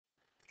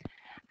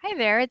Hi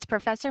there, it's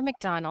Professor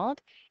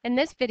McDonald. In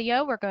this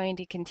video, we're going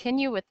to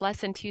continue with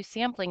Lesson 2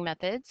 sampling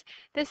methods.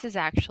 This is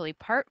actually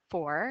part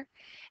 4,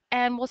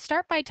 and we'll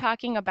start by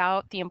talking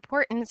about the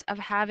importance of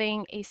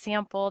having a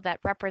sample that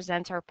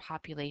represents our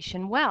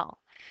population well.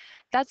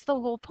 That's the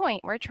whole point.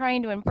 We're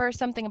trying to infer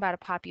something about a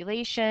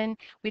population.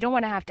 We don't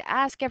want to have to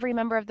ask every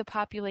member of the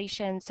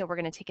population, so we're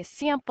going to take a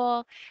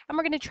sample, and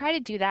we're going to try to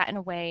do that in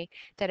a way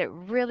that it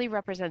really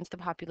represents the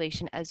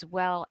population as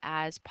well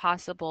as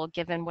possible,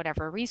 given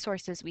whatever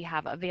resources we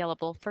have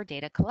available for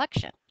data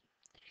collection.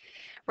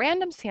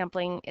 Random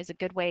sampling is a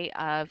good way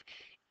of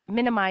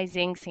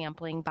minimizing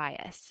sampling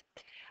bias.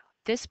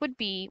 This would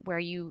be where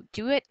you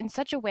do it in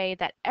such a way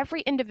that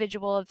every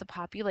individual of the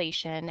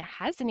population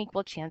has an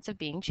equal chance of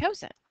being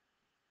chosen.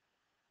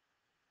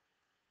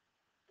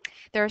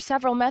 There are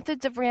several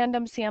methods of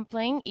random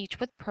sampling, each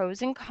with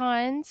pros and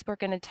cons. We're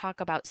going to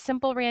talk about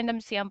simple random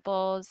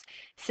samples,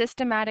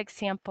 systematic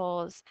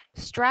samples,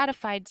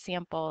 stratified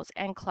samples,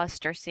 and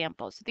cluster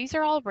samples. These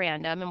are all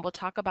random, and we'll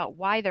talk about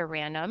why they're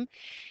random.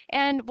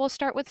 And we'll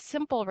start with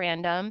simple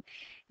random,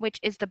 which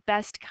is the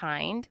best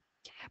kind.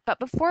 But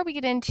before we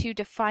get into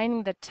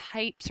defining the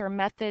types or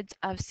methods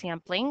of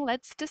sampling,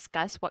 let's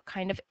discuss what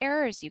kind of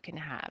errors you can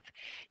have.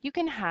 You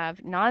can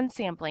have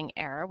non-sampling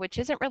error, which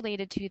isn't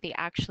related to the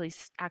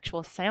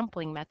actual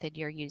sampling method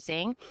you're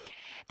using.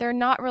 They're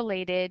not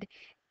related.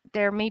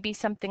 There may be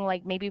something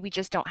like maybe we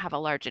just don't have a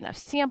large enough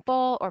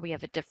sample, or we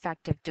have a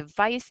defective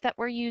device that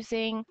we're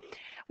using.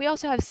 We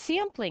also have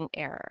sampling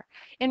error.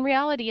 In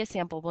reality, a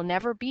sample will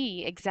never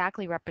be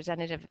exactly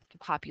representative of the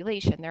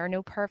population. There are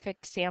no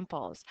perfect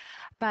samples,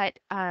 but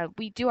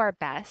we do our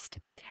best.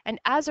 And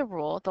as a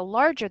rule, the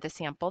larger the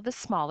sample, the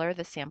smaller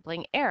the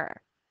sampling error.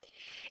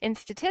 In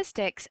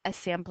statistics, a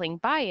sampling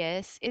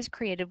bias is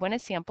created when a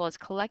sample is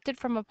collected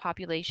from a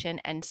population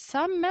and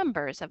some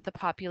members of the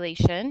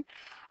population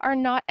are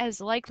not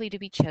as likely to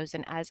be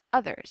chosen as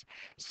others.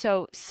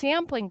 So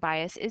sampling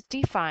bias is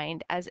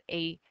defined as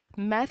a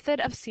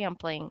method of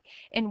sampling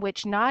in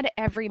which not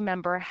every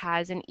member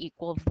has an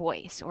equal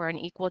voice or an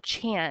equal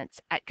chance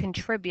at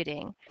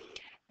contributing,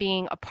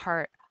 being a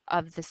part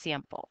of the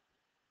sample.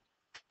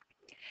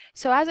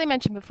 So as I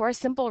mentioned before, a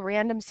simple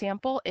random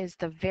sample is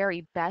the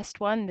very best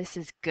one. This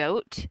is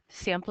GOAT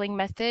sampling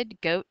method,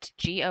 GOAT,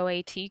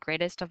 G-O-A-T,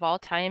 greatest of all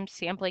time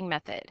sampling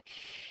method.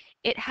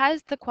 It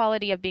has the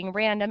quality of being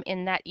random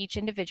in that each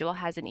individual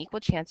has an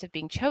equal chance of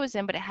being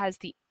chosen, but it has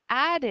the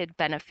added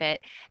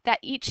benefit that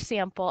each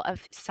sample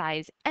of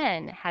size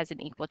n has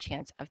an equal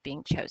chance of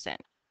being chosen.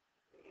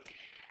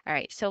 All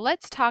right, so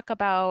let's talk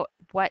about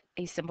what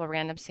a simple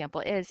random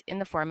sample is in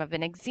the form of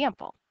an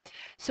example.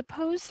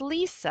 Suppose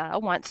Lisa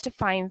wants to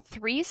find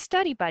 3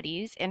 study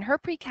buddies in her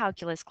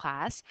pre-calculus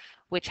class,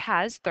 which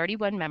has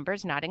 31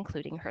 members, not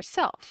including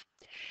herself.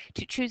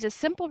 To choose a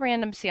simple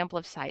random sample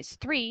of size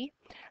 3,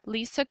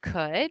 Lisa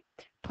could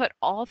put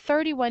all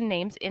 31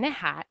 names in a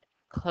hat,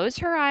 close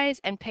her eyes,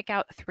 and pick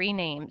out 3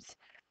 names.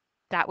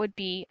 That would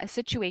be a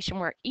situation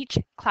where each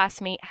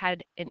classmate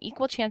had an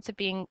equal chance of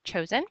being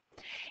chosen,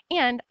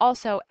 and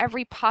also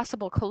every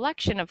possible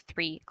collection of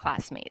 3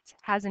 classmates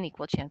has an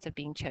equal chance of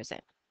being chosen.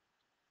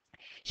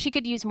 She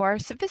could use more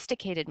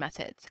sophisticated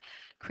methods,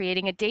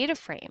 creating a data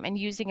frame and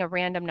using a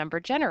random number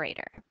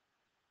generator.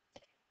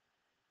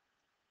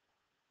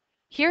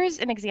 Here's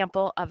an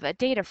example of a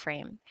data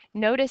frame.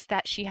 Notice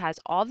that she has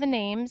all the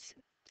names,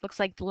 looks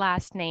like the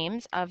last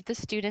names of the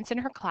students in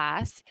her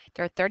class.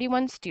 There are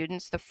 31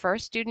 students. The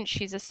first student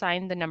she's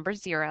assigned the number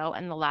 0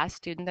 and the last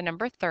student the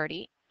number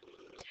 30.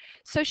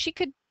 So she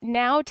could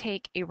now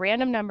take a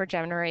random number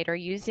generator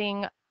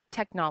using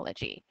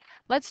technology.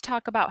 Let's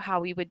talk about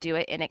how we would do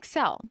it in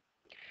Excel.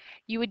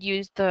 You would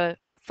use the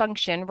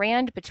function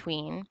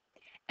randbetween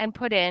and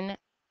put in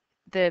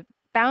the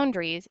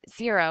boundaries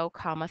 0,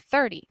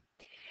 30.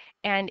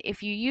 And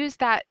if you use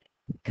that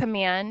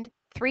command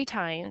 3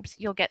 times,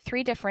 you'll get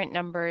 3 different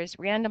numbers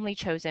randomly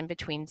chosen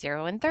between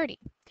 0 and 30.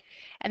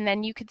 And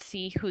then you could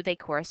see who they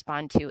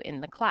correspond to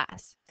in the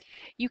class.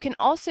 You can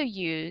also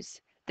use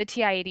the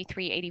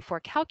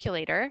TI-8384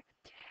 calculator,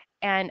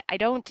 and I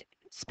don't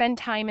spend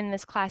time in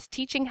this class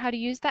teaching how to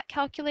use that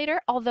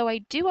calculator, although I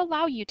do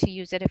allow you to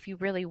use it if you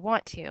really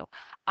want to.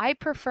 I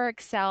prefer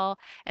Excel,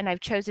 and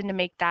I've chosen to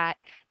make that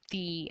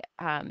the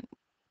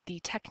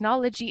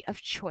technology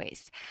of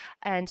choice.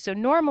 And so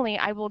normally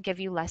I will give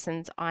you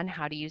lessons on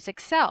how to use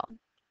Excel.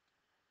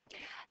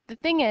 The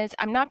thing is,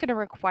 I'm not going to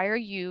require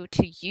you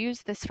to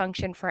use this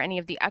function for any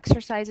of the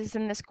exercises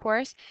in this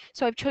course,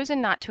 so I've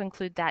chosen not to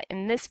include that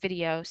in this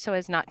video so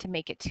as not to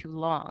make it too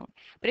long.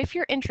 But if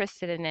you're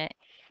interested in it,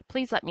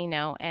 please let me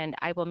know and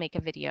I will make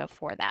a video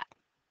for that.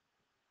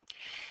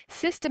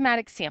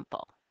 Systematic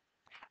sample.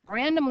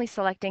 Randomly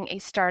selecting a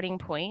starting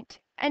point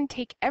and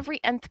take every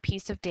nth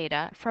piece of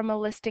data from a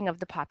listing of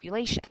the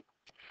population.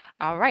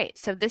 All right,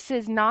 so this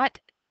is not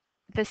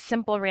the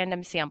simple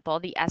random sample,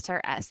 the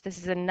SRS. This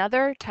is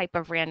another type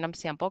of random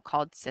sample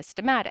called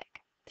systematic.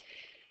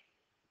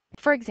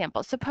 For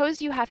example,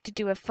 suppose you have to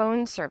do a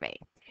phone survey.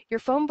 Your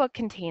phone book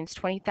contains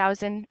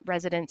 20,000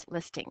 residence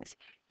listings.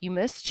 You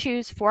must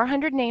choose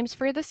 400 names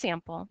for the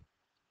sample,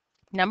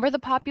 number the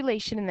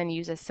population, and then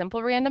use a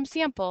simple random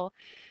sample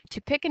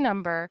to pick a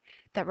number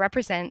that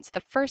represents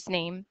the first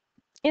name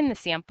in the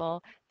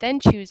sample, then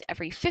choose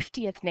every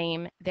 50th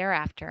name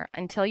thereafter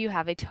until you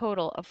have a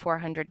total of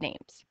 400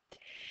 names.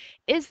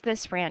 Is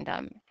this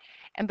random?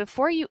 And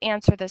before you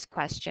answer this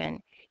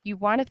question, you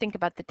want to think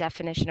about the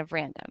definition of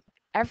random.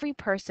 Every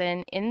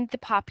person in the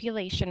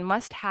population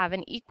must have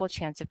an equal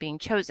chance of being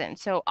chosen.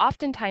 So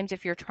oftentimes,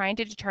 if you're trying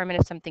to determine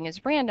if something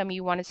is random,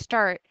 you want to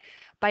start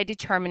by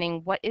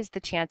determining what is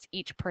the chance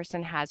each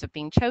person has of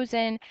being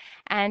chosen,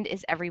 and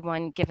is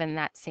everyone given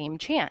that same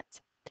chance?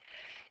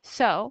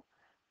 So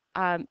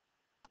um,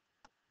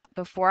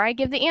 before I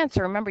give the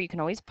answer, remember you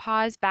can always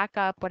pause, back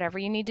up, whatever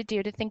you need to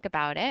do to think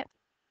about it.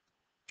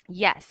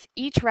 Yes,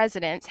 each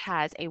residence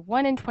has a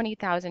 1 in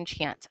 20,000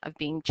 chance of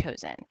being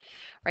chosen,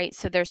 right?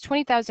 So there's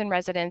 20,000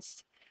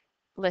 residence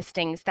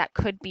listings that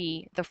could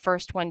be the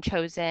first one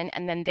chosen,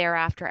 and then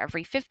thereafter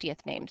every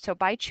 50th name. So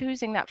by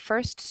choosing that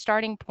first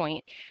starting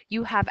point,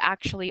 you have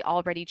actually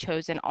already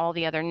chosen all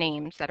the other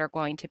names that are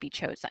going to be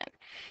chosen.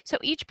 So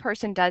each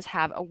person does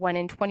have a 1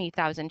 in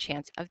 20,000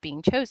 chance of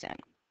being chosen.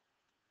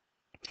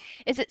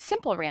 Is it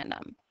simple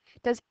random?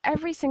 Does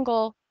every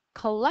single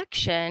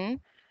collection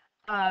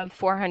of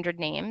 400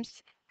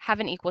 names have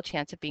an equal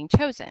chance of being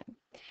chosen?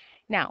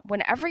 Now,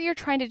 whenever you're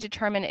trying to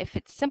determine if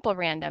it's simple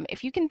random,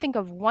 if you can think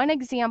of one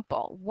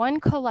example, one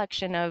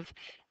collection of,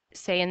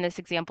 say in this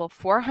example,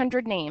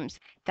 400 names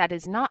that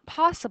is not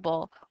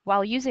possible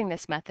while using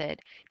this method,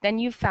 then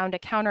you've found a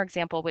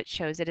counterexample which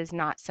shows it is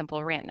not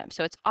simple random.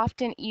 So it's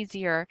often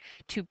easier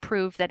to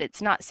prove that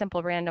it's not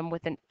simple random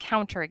with a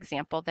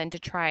counterexample than to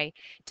try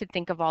to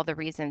think of all the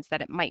reasons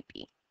that it might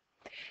be.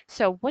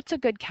 So what's a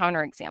good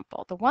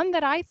counterexample? The one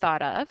that I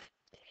thought of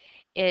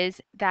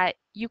is that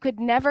you could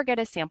never get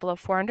a sample of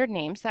 400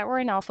 names that were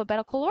in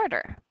alphabetical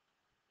order.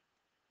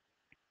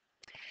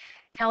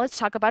 Now let's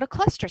talk about a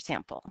cluster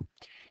sample.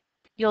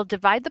 You'll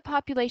divide the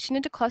population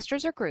into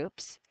clusters or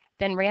groups,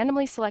 then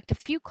randomly select a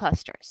few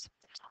clusters.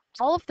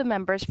 All of the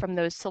members from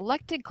those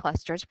selected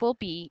clusters will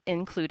be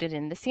included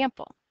in the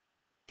sample.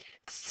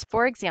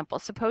 For example,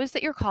 suppose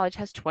that your college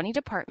has 20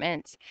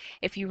 departments.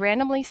 If you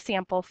randomly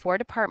sample 4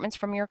 departments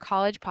from your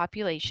college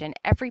population,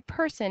 every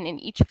person in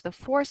each of the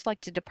 4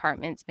 selected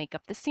departments make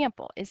up the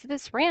sample. Is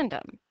this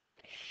random?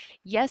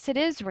 Yes, it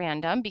is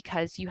random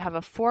because you have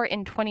a 4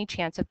 in 20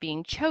 chance of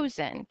being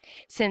chosen,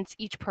 since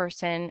each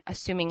person,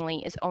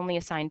 assumingly, is only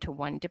assigned to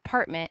one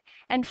department,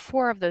 and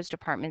 4 of those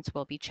departments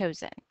will be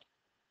chosen.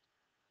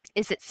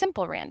 Is it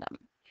simple random?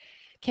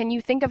 Can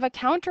you think of a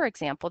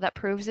counterexample that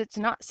proves it's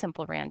not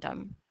simple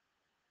random?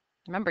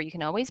 Remember, you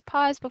can always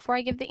pause before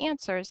I give the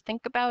answers.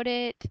 Think about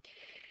it.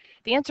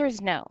 The answer is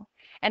no.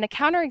 And a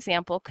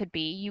counterexample could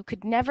be you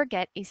could never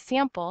get a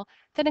sample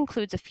that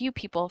includes a few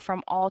people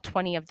from all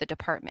 20 of the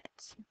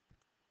departments.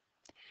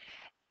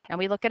 Now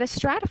we look at a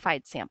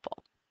stratified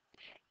sample.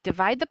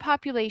 Divide the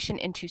population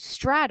into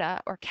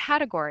strata or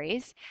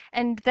categories,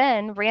 and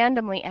then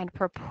randomly and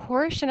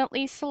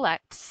proportionately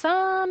select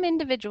some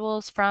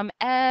individuals from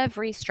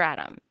every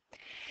stratum.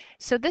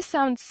 So this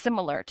sounds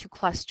similar to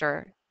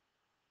cluster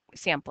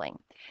sampling.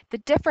 The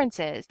difference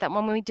is that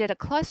when we did a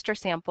cluster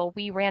sample,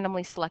 we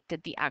randomly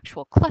selected the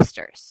actual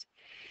clusters.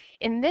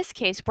 In this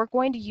case, we're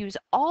going to use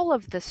all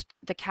of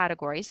the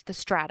categories, the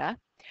strata,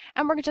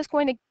 and we're just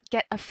going to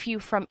get a few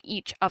from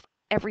each of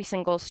every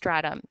single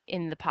stratum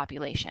in the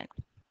population.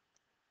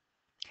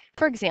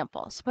 For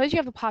example, suppose you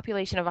have a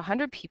population of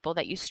 100 people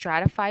that you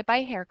stratify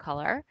by hair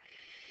color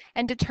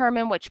and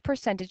determine which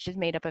percentage is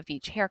made up of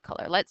each hair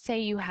color. Let's say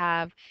you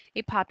have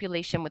a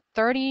population with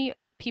 30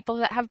 people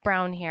that have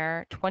brown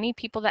hair, 20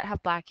 people that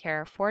have black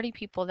hair, 40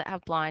 people that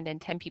have blonde,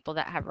 and 10 people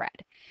that have red.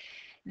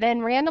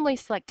 Then randomly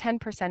select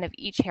 10% of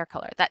each hair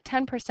color. That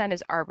 10%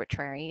 is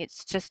arbitrary.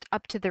 It's just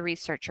up to the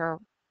researcher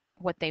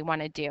what they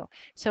want to do.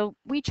 So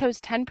we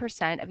chose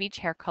 10% of each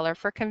hair color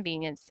for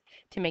convenience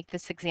to make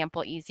this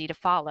example easy to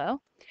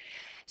follow,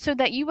 so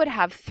that you would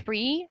have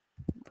 3,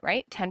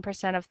 right?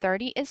 10% of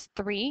 30 is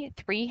 3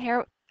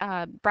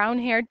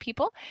 brown-haired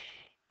people,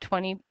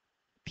 20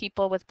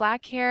 people with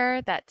black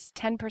hair, that's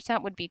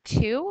 10% would be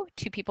 2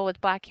 people with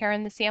black hair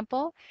in the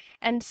sample,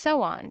 and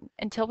so on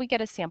until we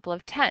get a sample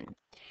of 10.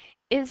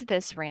 Is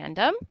this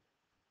random?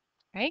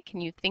 Right?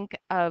 Can you think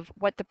of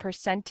what the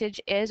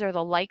percentage is or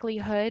the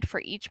likelihood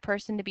for each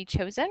person to be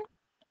chosen?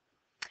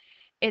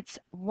 It's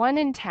 1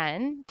 in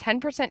 10,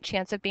 10%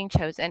 chance of being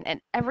chosen,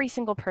 and every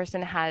single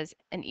person has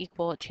an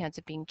equal chance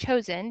of being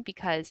chosen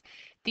because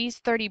these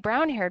 30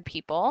 brown-haired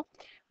people,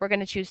 we're going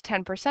to choose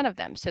 10% of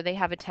them, so they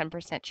have a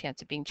 10%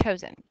 chance of being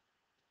chosen,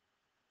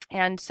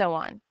 and so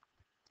on.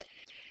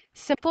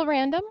 Simple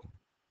random,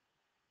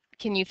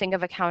 can you think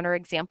of a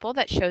counterexample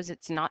that shows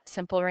it's not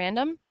simple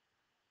random?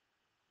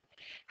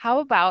 How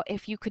about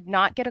if you could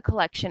not get a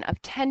collection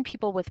of 10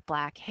 people with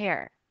black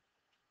hair?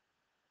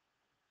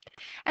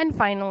 And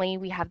finally,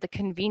 we have the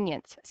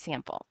convenience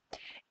sample.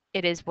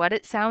 It is what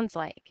it sounds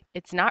like.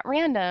 It's not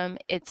random,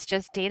 it's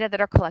just data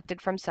that are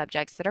collected from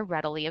subjects that are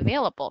readily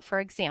available. For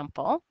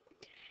example,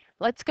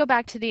 Let's go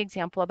back to the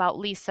example about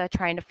Lisa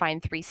trying to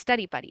find 3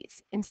 study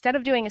buddies. Instead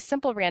of doing a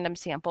simple random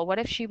sample, what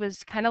if she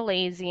was kind of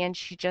lazy and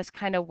she just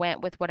kind of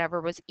went with whatever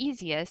was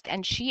easiest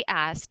and she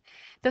asked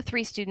the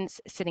 3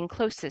 students sitting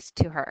closest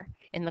to her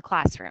in the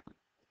classroom?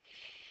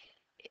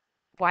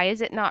 Why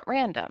is it not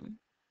random?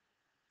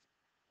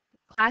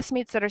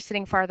 Classmates that are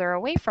sitting farther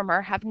away from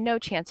her have no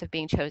chance of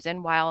being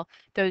chosen, while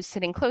those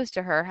sitting close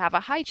to her have a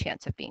high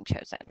chance of being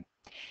chosen.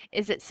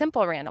 Is it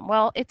simple random?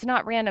 Well, it's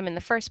not random in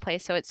the first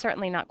place, so it's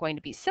certainly not going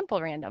to be simple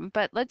random,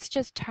 but let's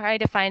just try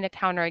to find a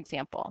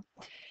counterexample.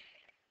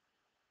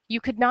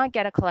 You could not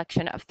get a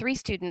collection of 3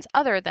 students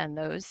other than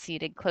those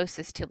seated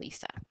closest to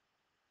Lisa.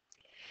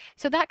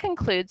 So that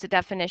concludes the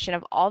definition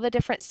of all the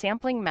different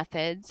sampling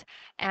methods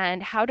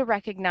and how to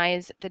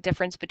recognize the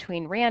difference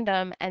between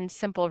random and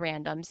simple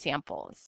random samples.